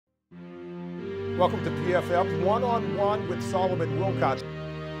Welcome to PFF One-on-One with Solomon Wilcots.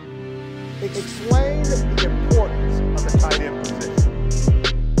 Explain the importance of the tight end position.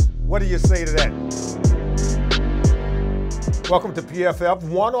 What do you say to that? Welcome to PFF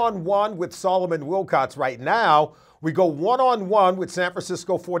One-on-One with Solomon Wilcots. Right now, we go one-on-one with San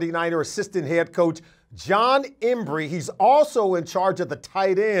Francisco 49er assistant head coach Jon Embree. He's also in charge of the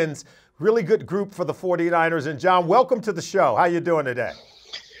tight ends. Really good group for the 49ers. And Jon, welcome to the show. How you doing today?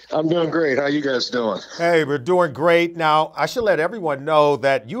 I'm doing great. How you guys doing? Hey, we're doing great. Now, I should let everyone know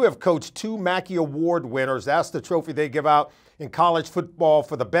that you have coached 2 Mackey Award winners. That's the trophy they give out in college football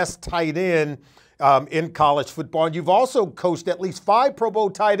for the best tight end in college football. And you've also coached at least 5 Pro Bowl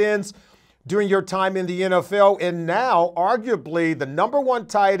tight ends during your time in the NFL. And now, arguably, the #1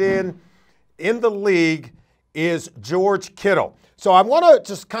 tight end in the league is George Kittle. So I want to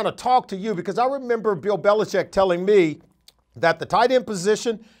just kind of talk to you because I remember Bill Belichick telling me that the tight end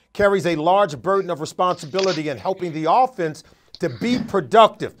position carries a large burden of responsibility in helping the offense to be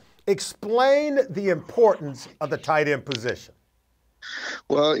productive. Explain the importance of the tight end position.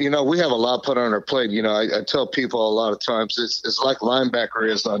 Well, we have a lot put on our plate. I tell people a lot of times it's like linebacker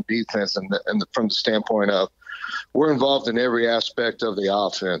is on defense, and from the standpoint of we're involved in every aspect of the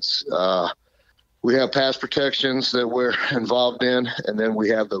offense. We have pass protections that we're involved in, and then we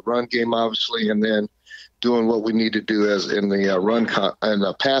have the run game, obviously, and then doing what we need to do as in the run and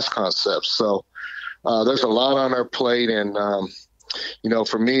the pass concepts. So there's a lot on our plate, and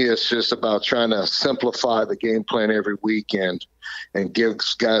for me, it's just about trying to simplify the game plan every weekend and give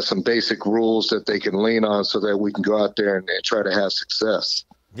guys some basic rules that they can lean on so that we can go out there and try to have success.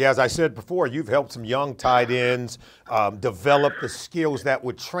 Yeah, as I said before, you've helped some young tight ends develop the skills that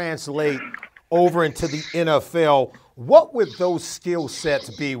would translate over into the NFL. What would those skill sets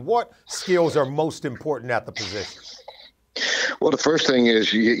be? What skills are most important at the position? Well, the first thing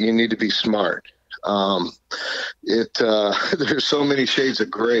is you need to be smart. There's so many shades of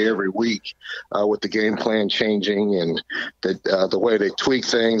gray every week with the game plan changing and the way they tweak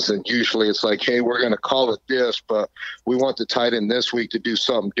things. And usually it's like, hey, we're going to call it this, but we want the tight end this week to do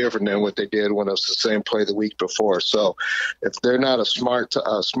something different than what they did when it was the same play the week before. So if they're not a smart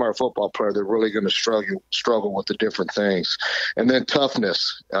football player, they're really going to struggle with the different things. And then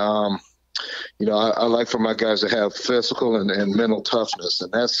toughness. I like for my guys to have physical and mental toughness,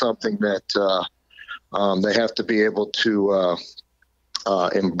 and that's something that they have to be able to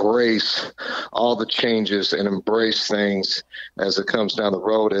embrace all the changes and embrace things as it comes down the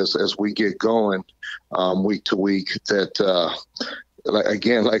road as we get going week to week. That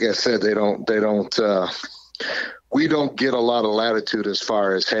like I said, we don't get a lot of latitude as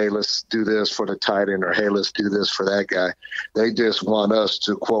far as, hey, let's do this for the tight end or, hey, let's do this for that guy. They just want us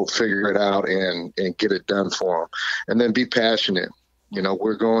to, quote, figure it out and get it done for them. And then be passionate.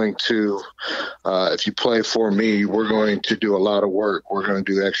 We're going to, if you play for me, we're going to do a lot of work. We're going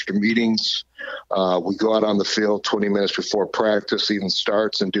to do extra meetings. We go out on the field 20 minutes before practice even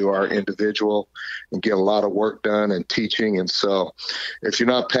starts and do our individual and get a lot of work done and teaching. And so if you're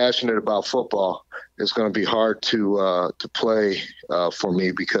not passionate about football, it's going to be hard to play for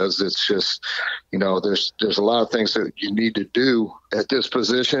me because it's just, there's a lot of things that you need to do at this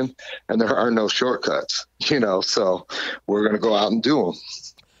position, and there are no shortcuts, so we're going to go out and do them.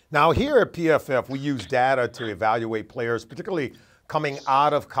 Now, here at PFF, we use data to evaluate players, particularly coming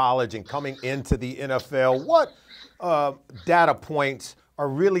out of college and coming into the NFL. What data points are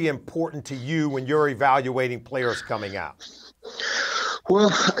really important to you when you're evaluating players coming out?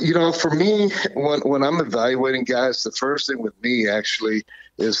 Well, for me, when I'm evaluating guys, the first thing with me actually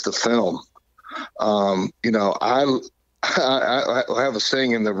is the film. I have a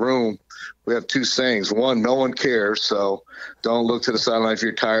saying in the room. We have 2 sayings. One, no one cares, so don't look to the sideline if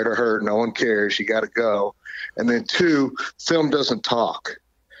you're tired or hurt. No one cares. You got to go. And then 2, film doesn't talk.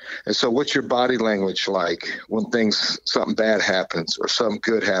 And so what's your body language like when something bad happens or something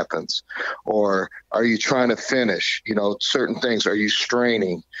good happens? Or are you trying to finish, certain things? Are you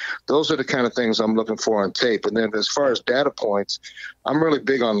straining? Those are the kind of things I'm looking for on tape. And then as far as data points, I'm really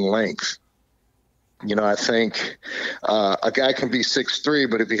big on length. I think a guy can be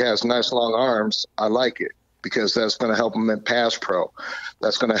 6'3", but if he has nice long arms, I like it because that's going to help him in pass pro.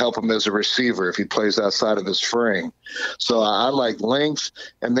 That's going to help him as a receiver if he plays outside of his frame. So I like length.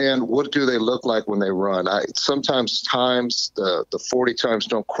 And then what do they look like when they run? Sometimes the 40 times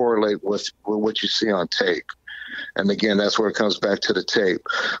don't correlate with what you see on tape. And again, that's where it comes back to the tape.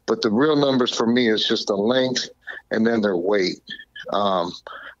 But the real numbers for me is just the length and then their weight.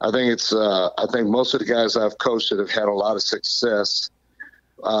 I think most of the guys I've coached that have had a lot of success,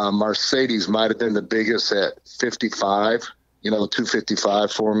 Mercedes might have been the biggest at 55.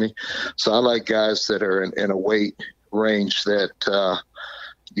 255 for me. So I like guys that are in a weight range that,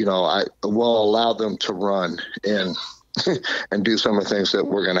 I will allow them to run and and do some of the things that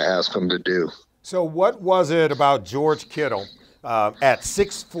we're going to ask them to do. So what was it about George Kittle at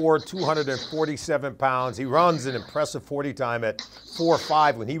 6'4", 247 pounds? He runs an impressive 40 time at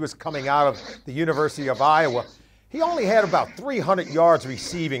 4.5 when he was coming out of the University of Iowa. He only had about 300 yards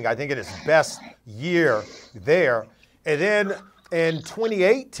receiving, I think, in his best year there. And then in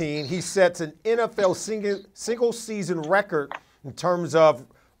 2018, he sets an NFL single season record in terms of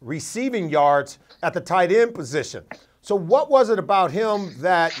receiving yards at the tight end position. So what was it about him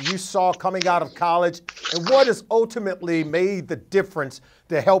that you saw coming out of college, and what has ultimately made the difference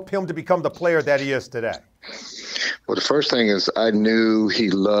to help him to become the player that he is today? Well, the first thing is I knew he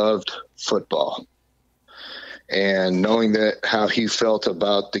loved football. And knowing that how he felt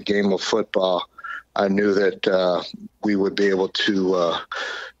about the game of football, I knew that we would be able to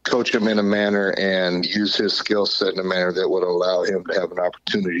coach him in a manner and use his skill set in a manner that would allow him to have an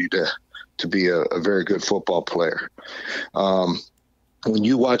opportunity to be a very good football player. When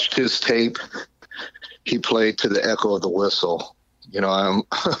you watched his tape, he played to the echo of the whistle. I'm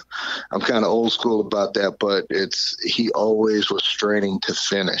kind of old school about that, but he always was straining to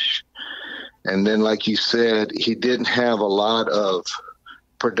finish. And then, like you said, he didn't have a lot of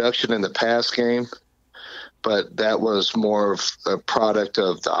production in the pass game, but that was more of a product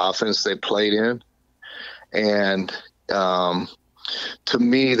of the offense they played in. And to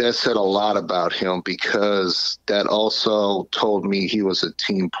me, that said a lot about him, because that also told me he was a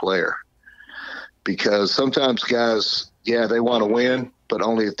team player. Because sometimes guys, they want to win, but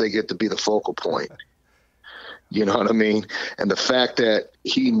only if they get to be the focal point. You know what I mean? And the fact that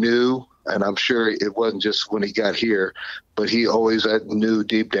he knew, and I'm sure it wasn't just when he got here, but he always knew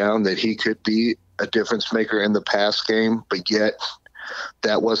deep down that he could be a difference maker in the pass game, but yet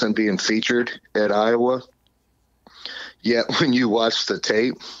that wasn't being featured at Iowa. Yet when you watch the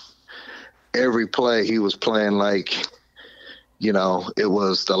tape, every play he was playing like, it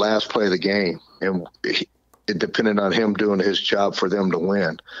was the last play of the game. And it depended on him doing his job for them to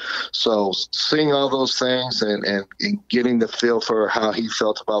win. So seeing all those things and getting the feel for how he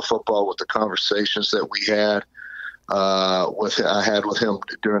felt about football with the conversations that we had, I had with him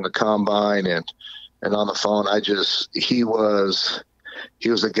during the combine and on the phone, he was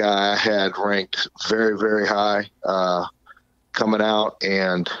a guy I had ranked very, very high coming out,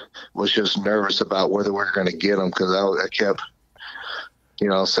 and was just nervous about whether we were going to get him, because I kept,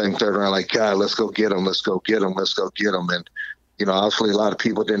 saying third round, like, God, let's go get him, let's go get him, let's go get him. And, obviously a lot of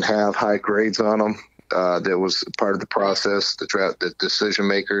people didn't have high grades on him. That was part of the process, the decision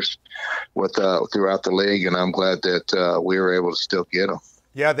makers throughout the league, and I'm glad that we were able to still get him.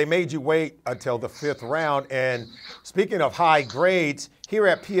 Yeah, they made you wait until the 5th round. And speaking of high grades, here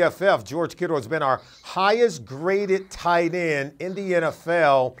at PFF, George Kittle has been our highest graded tight end in the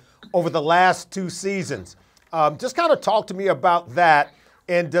NFL over the last 2 seasons. Just kind of talk to me about that.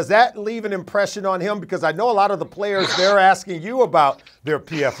 And does that leave an impression on him? Because I know a lot of the players, they're asking you about their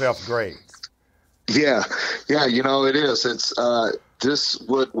PFF grades. Yeah, it is. It's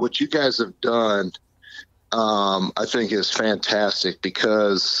what you guys have done, I think is fantastic,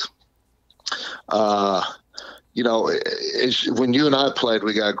 because, when you and I played,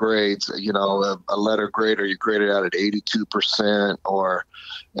 we got grades, a letter grade, or you graded out at 82%,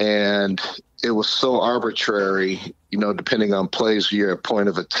 and it was so arbitrary, depending on plays, your point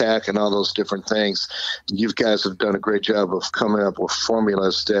of attack and all those different things. You guys have done a great job of coming up with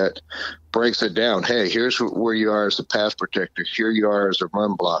formulas that breaks it down. Hey, here's where you are as a pass protector. Here you are as a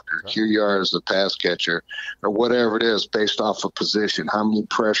run blocker. Here you are as a pass catcher, or whatever it is, based off of position, how many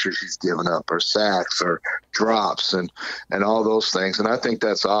pressures he's given up, or sacks, or drops, and all those things. And I think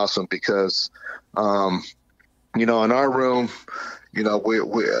that's awesome, because, in our room,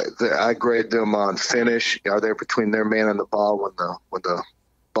 I grade them on finish. Are they between their man and the ball when the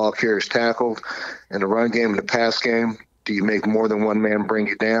ball carrier's tackled? In the run game and the pass game, do you make more than one man bring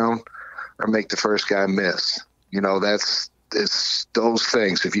you down, or make the first guy miss? It's those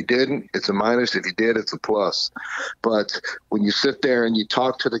things. If you didn't, it's a minus. If you did, it's a plus. But when you sit there and you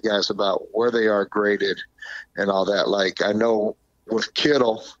talk to the guys about where they are graded and all that, like I know with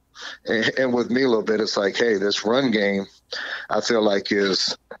Kittle and with me a little bit, it's like, hey, this run game, I feel like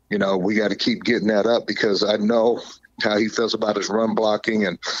is, we got to keep getting that up, because I know how he feels about his run blocking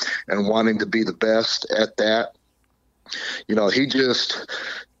and wanting to be the best at that.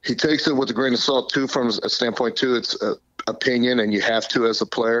 He takes it with a grain of salt too, from a standpoint too. It's opinion, and you have to as a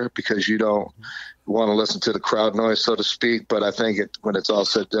player because you don't want to listen to the crowd noise, so to speak. But I think when it's all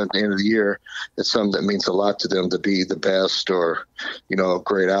said and done at the end of the year, it's something that means a lot to them to be the best or,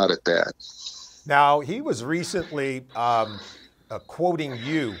 grade out at that. Now, he was recently quoting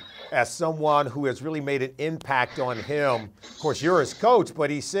you as someone who has really made an impact on him. Of course, you're his coach, but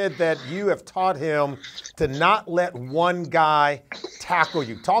he said that you have taught him to not let one guy tackle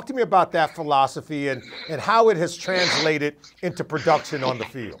you. Talk to me about that philosophy and how it has translated into production on the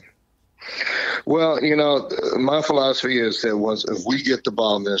field. Well, my philosophy is that if we get the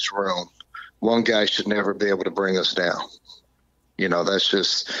ball in this room, one guy should never be able to bring us down. That's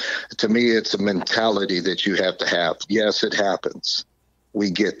just, to me, it's a mentality that you have to have. Yes, it happens. We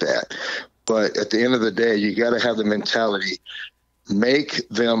get that. But at the end of the day, you got to have the mentality, make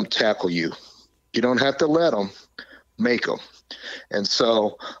them tackle you. You don't have to let them, make them. And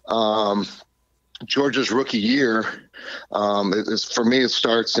so Georgia's rookie year, for me, it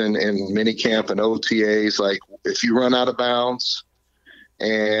starts in minicamp and OTAs. Like, if you run out of bounds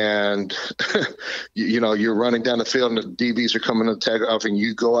and, you're running down the field and the DBs are coming to tag off and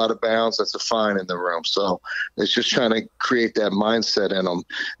you go out of bounds, that's a fine in the room. So it's just trying to create that mindset in them.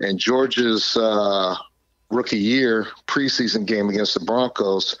 And Georgia's rookie year preseason game against the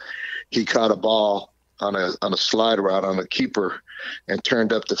Broncos, he caught a ball on a slide route on a keeper and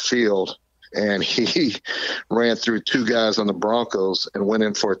turned up the field. And he ran through two guys on the Broncos and went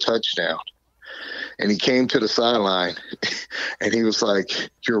in for a touchdown. And he came to the sideline and he was like,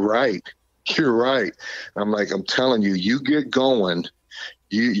 you're right. You're right. I'm like, I'm telling you, you get going,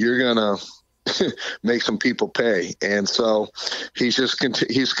 you're going to make some people pay. And so he's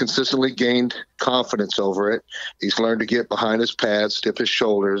consistently gained confidence over it. He's learned to get behind his pads, dip his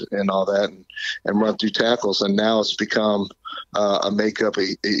shoulders and all that and run through tackles. And now it's become a makeup.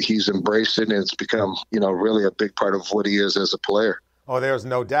 He's embraced it, and it's become, really a big part of what he is as a player. Oh, there's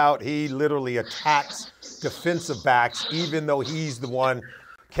no doubt. He literally attacks defensive backs, even though he's the one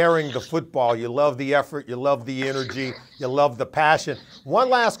carrying the football. You love the effort. You love the energy. You love the passion. One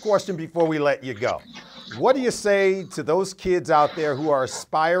last question before we let you go. What do you say to those kids out there who are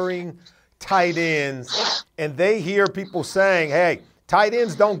aspiring tight ends and they hear people saying, hey, tight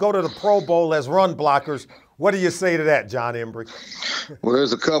ends don't go to the Pro Bowl as run blockers? What do you say to that, Jon Embree? Well,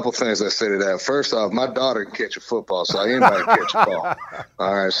 there's a couple things I say to that. First off, my daughter can catch a football, so anybody can catch a ball.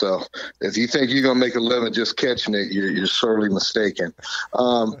 All right, so if you think you're going to make a living just catching it, you're sorely mistaken.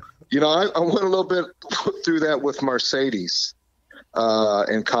 I went a little bit through that with Mercedes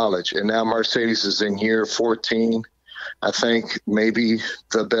in college, and now Mercedes is in year 14. I think maybe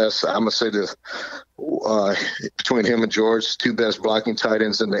the best, I'm going to say between him and George, two best blocking tight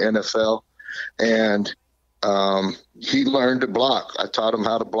ends in the NFL. And he learned to block. I taught him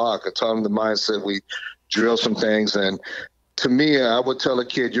how to block. I taught him the mindset. We drill some things. And to me, I would tell a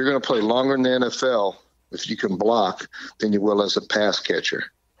kid, you're going to play longer in the NFL if you can block than you will as a pass catcher.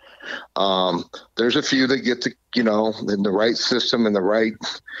 There's a few that get to, in the right system and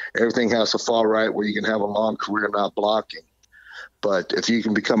everything has to fall right where you can have a long career not blocking. But if you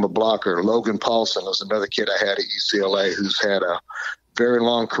can become a blocker, Logan Paulson was another kid I had at UCLA who's had a very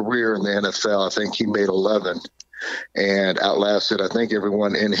long career in the NFL. I think he made 11 and outlasted, I think,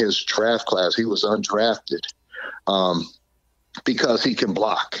 everyone in his draft class. He was undrafted because he can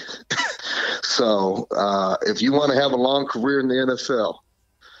block. So if you want to have a long career in the NFL,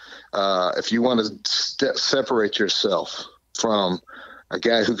 if you want to separate yourself from a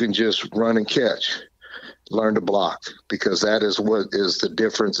guy who can just run and catch, learn to block, because that is what is the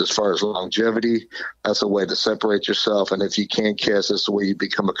difference as far as longevity. That's a way to separate yourself. And if you can't catch, that's the way you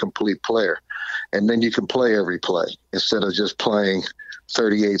become a complete player. And then you can play every play instead of just playing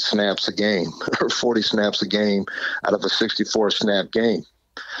 38 snaps a game or 40 snaps a game out of a 64 snap game.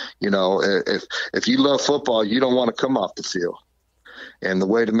 If you love football, you don't want to come off the field. And the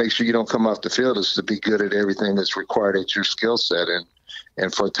way to make sure you don't come off the field is to be good at everything that's required at your skill set.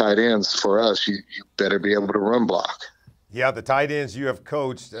 And for tight ends, for us, you better be able to run block. Yeah, the tight ends you have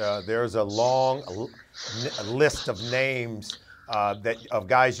coached, there's a long list of names of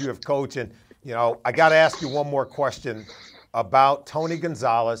guys you have coached. And, I got to ask you one more question about Tony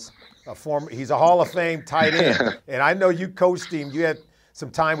Gonzalez, he's a Hall of Fame tight end. And I know you coached him. You had some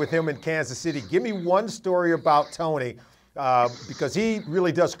time with him in Kansas City. Give me one story about Tony, because he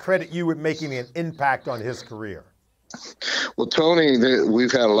really does credit you with making an impact on his career. Well, Tony,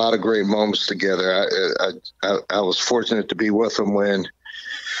 we've had a lot of great moments together. I was fortunate to be with him when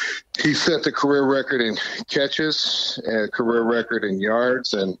he set the career record in catches and career record in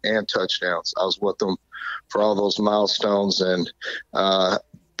yards and touchdowns. I was with him for all those milestones, and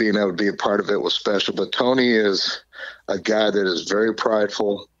being able to be a part of it was special. But Tony is a guy that is very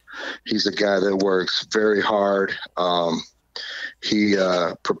prideful. He's a guy that works very hard. He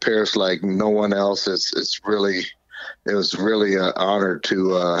prepares like no one else. It was really an honor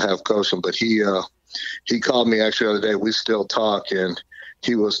to have coached him. But he called me actually the other day. We still talk, and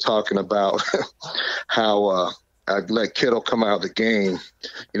he was talking about how I let Kittle come out of the game.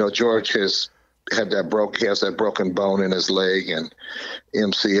 You know, George has that broken bone in his leg and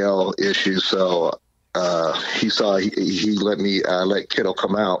MCL issue. So he let Kittle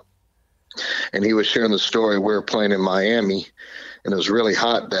come out, and he was sharing the story. We were playing in Miami, and it was really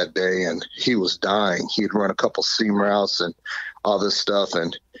hot that day, and he was dying. He'd run a couple seam routes and all this stuff,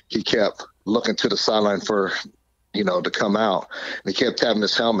 and he kept looking to the sideline for, to come out. And he kept tapping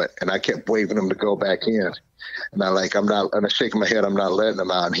his helmet, and I kept waving him to go back in. And I'm shaking my head. I'm not letting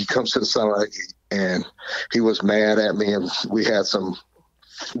him out. And he comes to the sideline, and he was mad at me, and we had some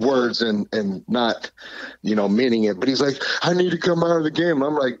words and not, meaning it. But he's like, I need to come out of the game.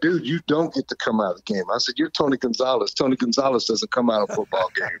 I'm like, dude, you don't get to come out of the game. I said, you're Tony Gonzalez. Tony Gonzalez doesn't come out of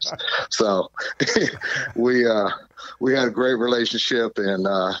football games. So we had a great relationship, and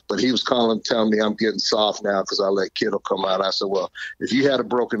but he was telling me I'm getting soft now because I let Kittle come out. I said, well, if you had a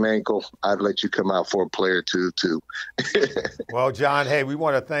broken ankle, I'd let you come out for a play or two too. Well, Jon, hey, we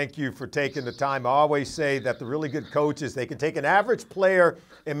want to thank you for taking the time. I always say that the really good coaches, they can take an average player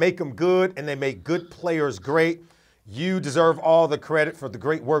and make them good, and they make good players great. You deserve all the credit for the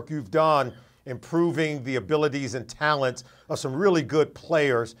great work you've done improving the abilities and talents of some really good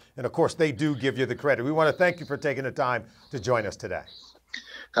players. And, of course, they do give you the credit. We want to thank you for taking the time to join us today.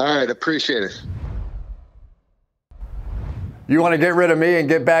 All right. Appreciate it. You want to get rid of me and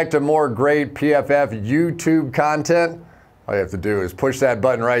get back to more great PFF YouTube content? All you have to do is push that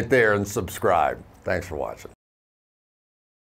button right there and subscribe. Thanks for watching.